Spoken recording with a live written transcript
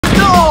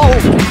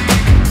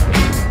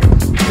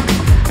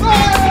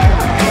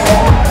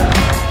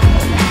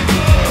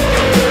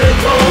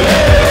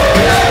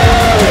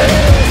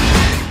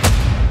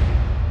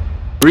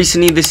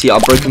Recently this year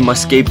I've broken my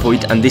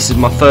scaphoid and this is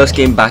my first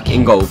game back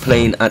in goal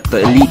playing at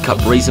the Elite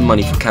Cup raising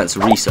money for cancer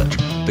research.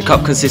 The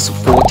cup consists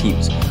of 4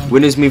 teams.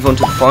 Winners move on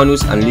to the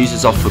finals and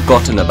losers are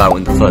forgotten about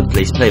in the 3rd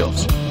place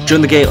playoffs.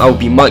 During the game I will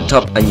be mic'd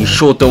up and you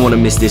sure don't want to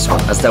miss this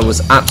one as there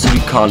was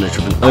absolute carnage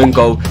with an own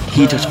goal,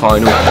 heated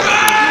final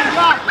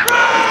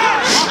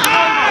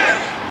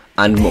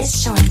and more.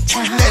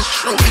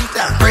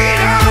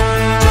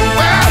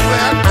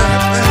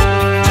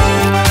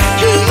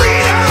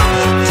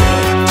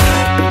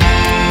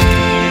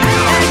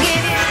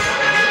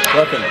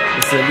 Welcome,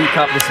 this is the Elite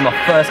Cup, this is my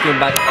first game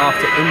back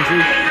after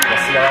injury.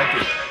 Let's see how I do.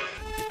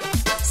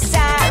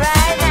 Start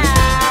right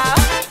now.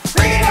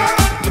 Freedom.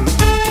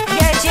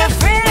 Get your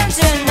freedom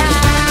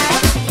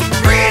tonight.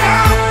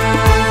 Freedom.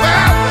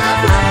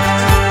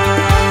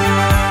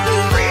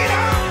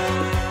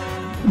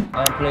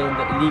 I'm playing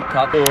the Elite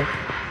Cup or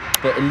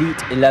the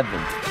Elite 11.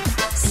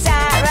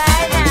 Start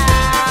right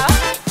now.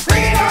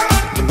 Freedom.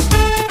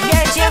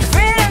 Get your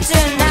freedom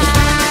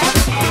tonight.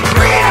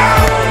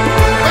 Freedom.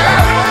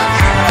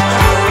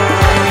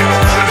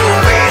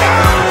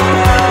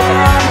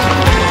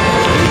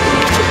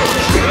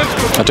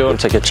 I do want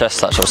to take a chest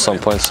touch at some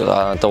point, so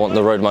I don't want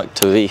the road mic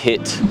to be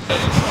hit.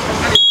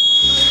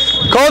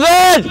 Go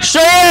then!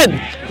 Straight in!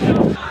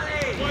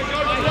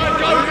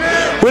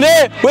 Win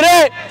it!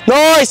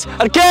 Nice!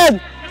 And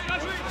again!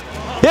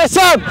 Yeah,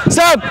 Sam!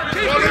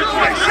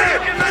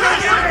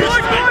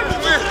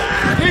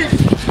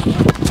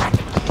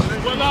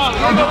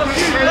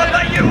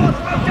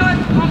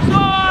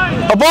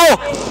 A ball!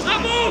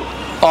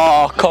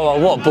 Oh, come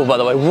on, what a ball by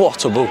the way,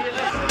 what a ball.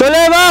 Don't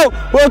let him out!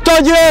 Well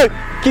done you!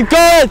 Keep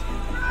going!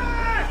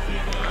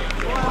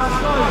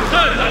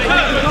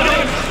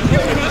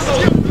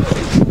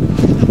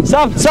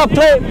 Sam,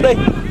 play!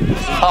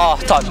 Oh,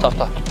 time.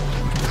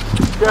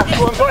 Yeah,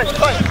 go on, play.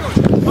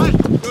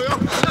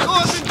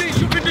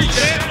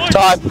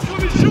 Time.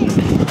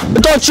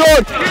 Don't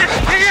shoot!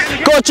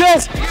 Go on,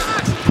 chase!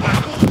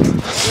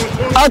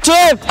 Out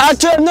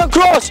to him, no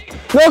cross!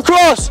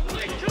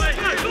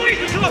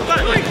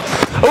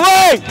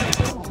 Away!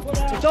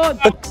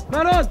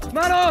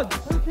 Man on!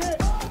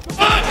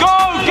 Go,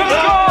 get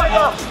it going!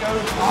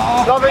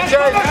 Love it,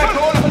 Jay!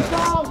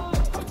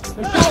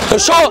 The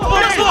shot!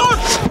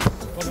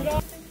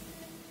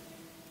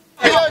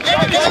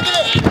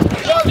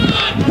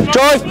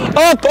 Drive!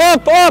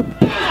 Up!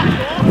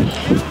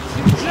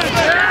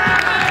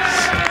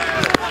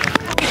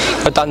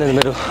 Down in the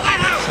middle.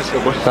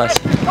 Nice.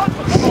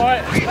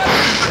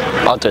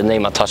 I'll do a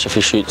name and touch if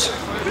he shoots.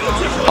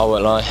 I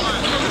won't lie.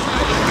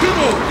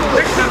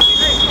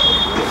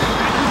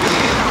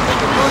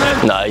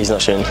 No, he's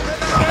not shooting.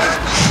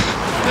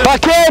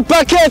 Back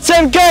in,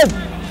 same again!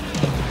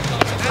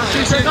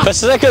 Best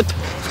second.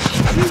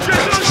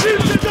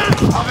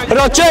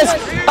 No chase,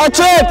 out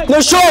to him,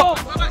 no shot!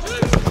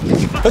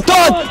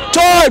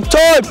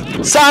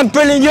 Time! Sam,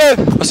 brilliant you!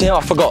 What's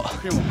I forgot.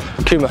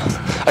 Kuma.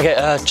 Okay,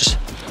 just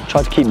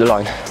try to keep the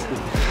line.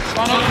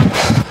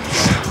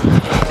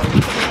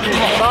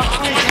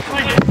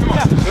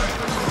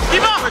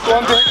 Go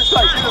on, hit the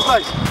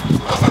space.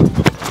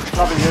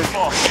 Loving you.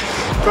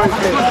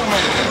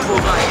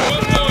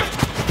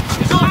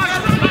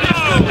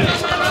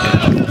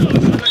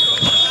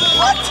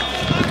 What?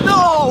 No!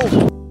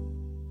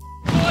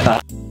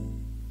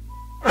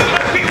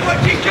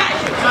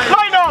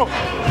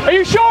 Are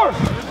you sure?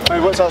 Hey,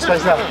 what's that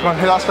space now? Come on,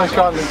 hit that space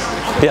kindly.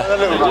 Yeah.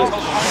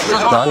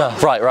 No.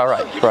 Right.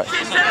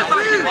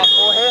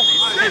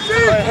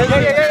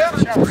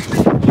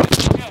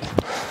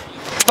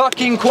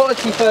 Fucking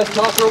quality first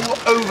class, we're all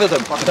over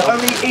them. The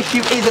only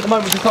issue is at the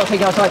moment we can't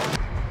take it outside.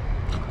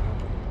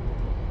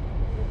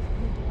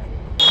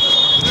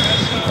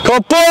 Go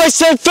boys,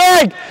 same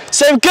thing!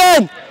 Same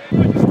gun!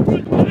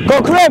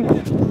 Go Grim!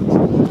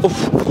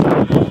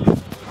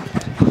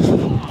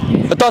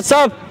 Done,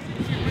 Sam!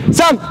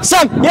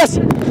 Yes!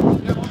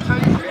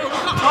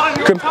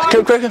 Grim.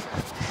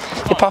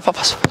 Yeah,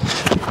 pass.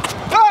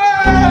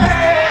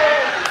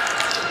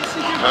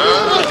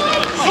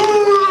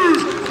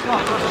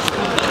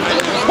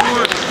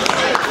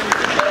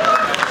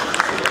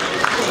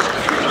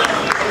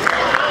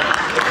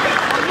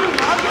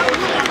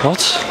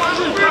 What?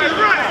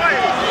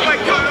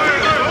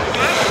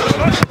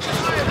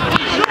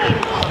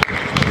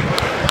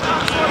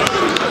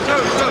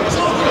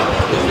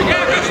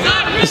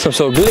 There's some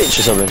sort of glitch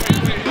or something.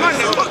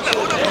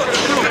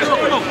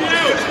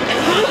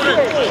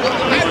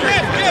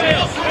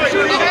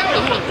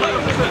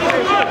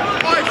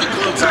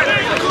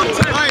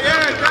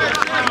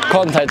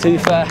 Content, to be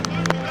fair.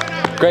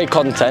 Great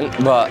content,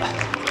 but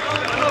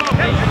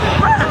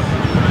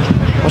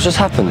what's just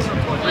happened?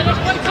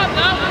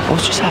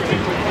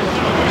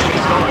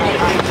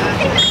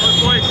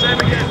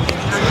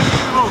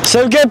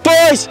 So good,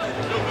 boys!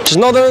 Just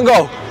not there and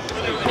go.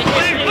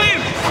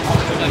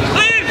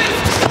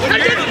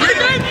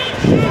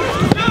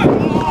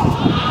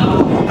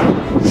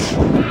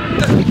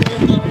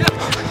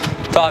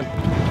 Time.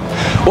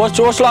 Watch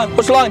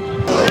line.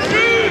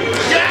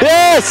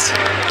 Yes!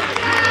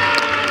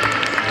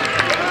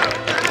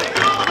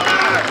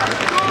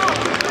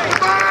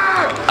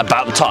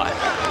 About time.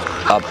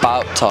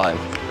 About time.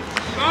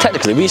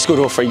 Technically, we scored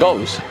all 3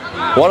 goals.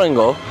 1 own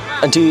goal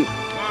and 2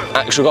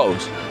 extra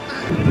goals.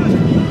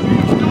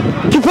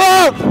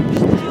 Keeper!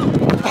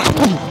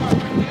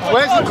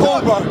 Where's the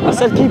call, bro? I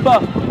said keeper.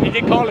 He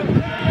did call him.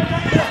 Good!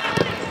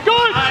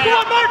 Come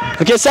on,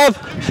 Mark! Okay, Seb.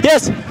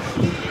 Yes.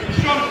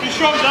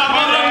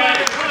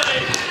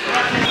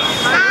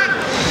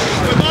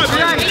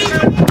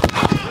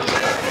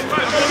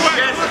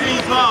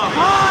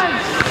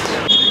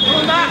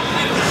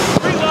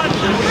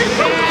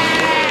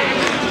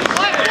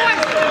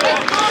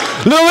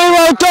 Louis,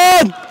 well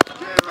done!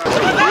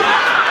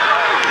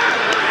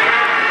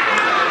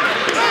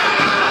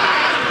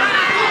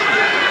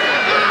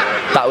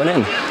 That went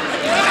in.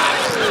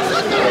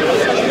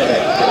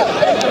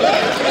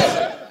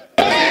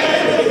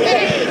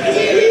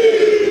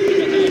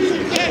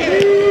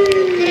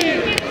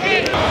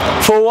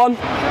 Full one.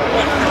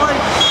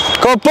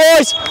 Go on,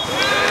 boys!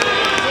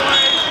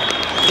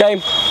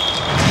 Game.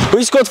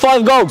 We scored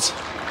 5 goals.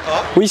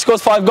 Huh? We scored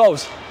 5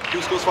 goals.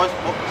 Who scores 5?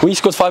 What? We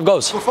scored 5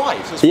 goals. Score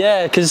 5? So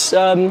Yeah, because,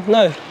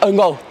 no, own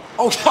goal.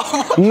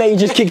 oh, May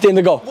just kicked in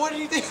the goal. why did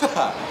you do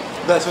that?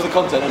 That's for the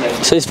content, isn't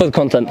it? So it's for the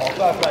content.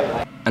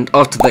 And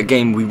after that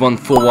game we won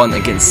 4-1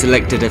 against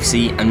Selected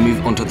FC and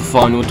moved on to the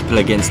final to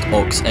play against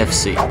Ox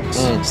FC.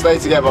 Stay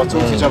together,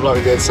 talk to each other like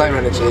we did, same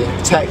energy,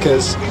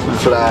 techers,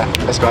 flair,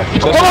 let's go.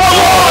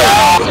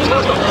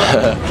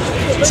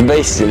 So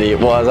basically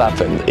what has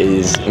happened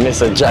is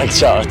Mr. Jack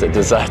Charter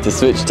decided to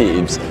switch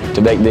teams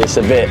to make this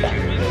a bit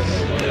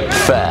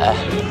fair.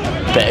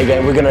 But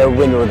again, we're going to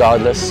win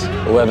regardless,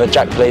 whether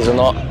Jack plays or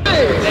not.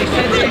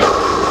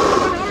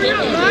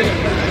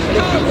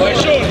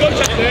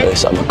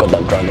 Yes, I'm a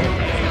goddamn drama.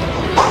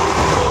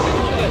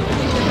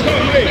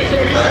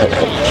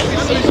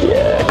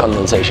 Yeah,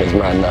 condensation's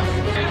mad now.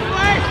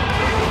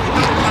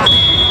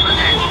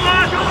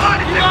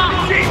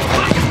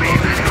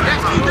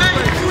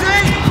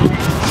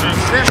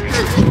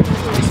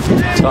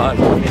 Time.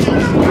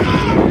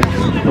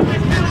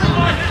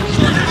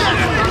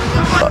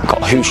 But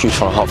God, who shoots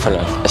from a half front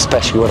line,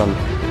 especially when I'm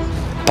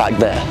back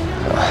there?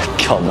 Oh,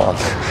 come on.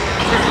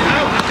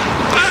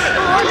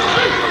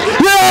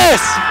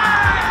 Yes!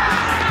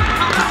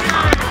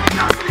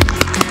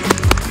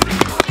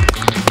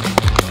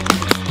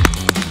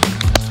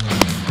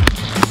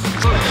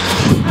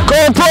 Go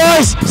on,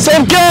 boys!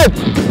 Same game!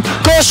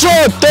 Go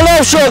short! The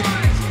left shot!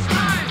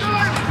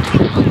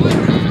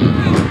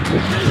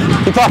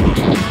 Keep up!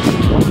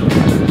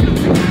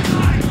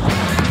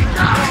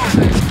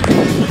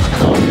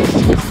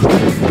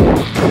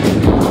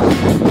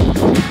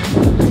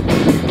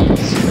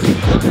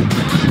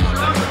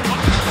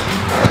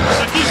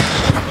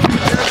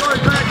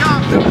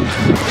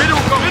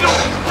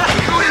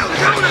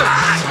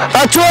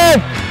 Atwin!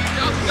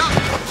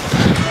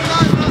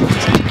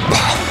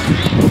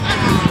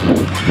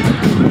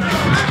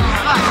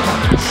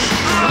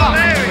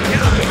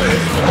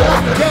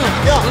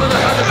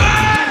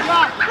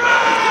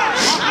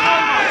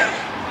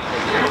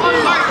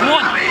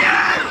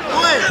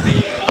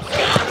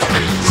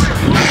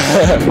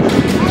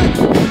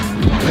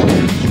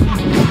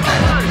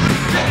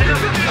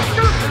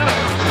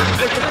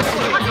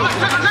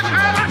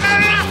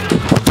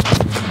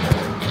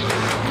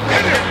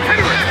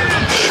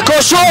 Go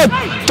short!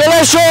 Go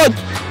left short!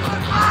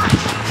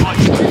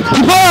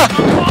 Keeper!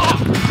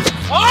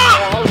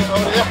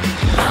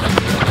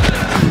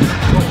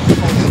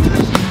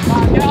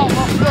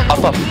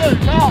 Up.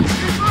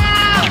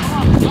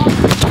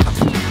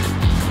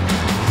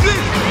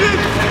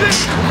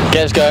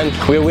 Get us going.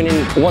 We're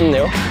winning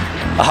 1-0.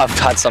 I have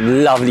had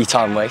some lovely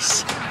time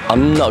wastes.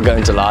 I'm not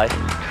going to lie.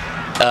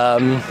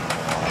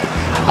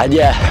 And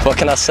yeah, what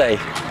can I say?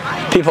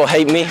 People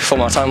hate me for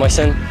my time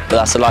wasting, but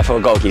that's the life of a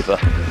goalkeeper.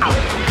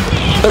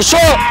 A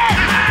shot!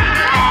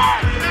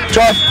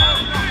 Drive!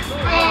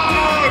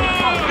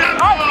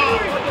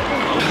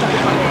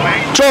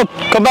 Drop!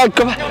 Come back,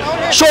 come back!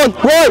 Sean!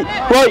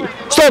 Right!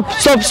 Stop!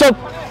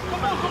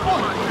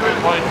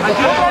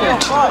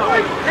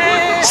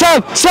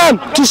 Sam!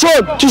 Too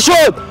short!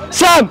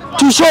 Sam!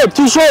 Too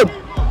short!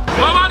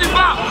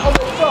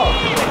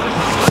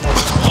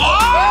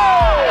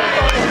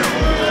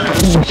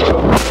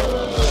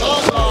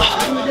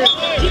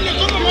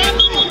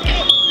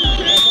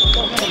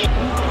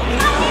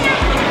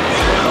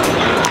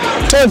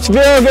 Turns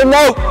very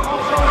now.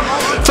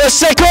 First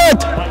second.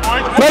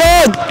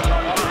 Maran.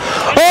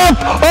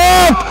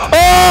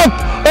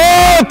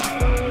 Up.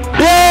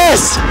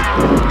 Yes.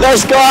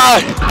 Let's go.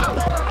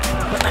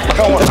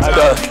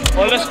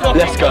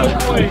 Let's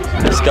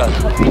go.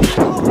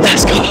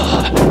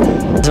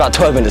 There's about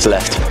 12 minutes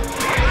left.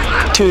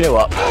 2-0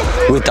 up.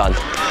 We're done.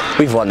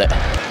 We've won it.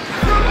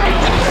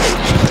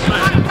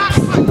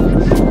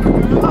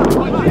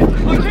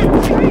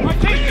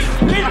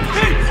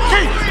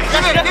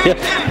 Yeah.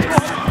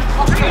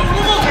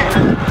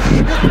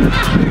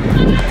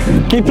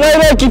 Keep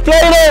playing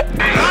it!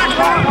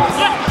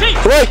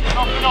 Right!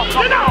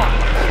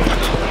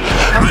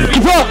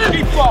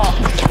 Keep up!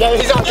 Yeah,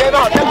 he's up, get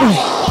up!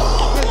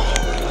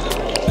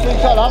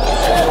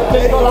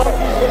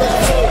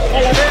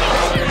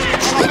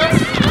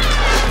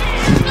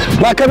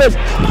 Back of it.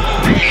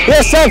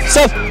 Yes,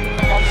 stop.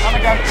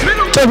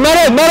 Check,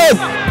 man in.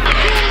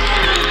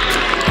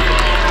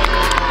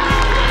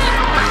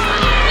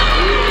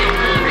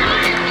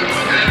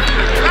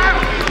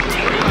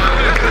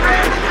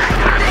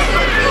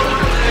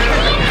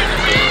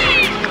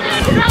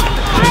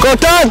 Go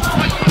down.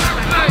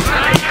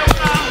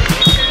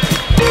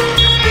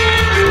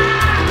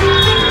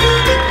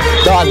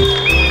 Done.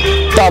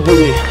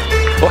 W.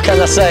 What can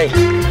I say?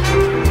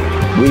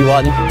 We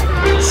won.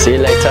 See you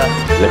later.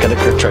 Look at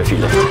the trophy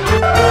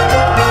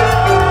lift.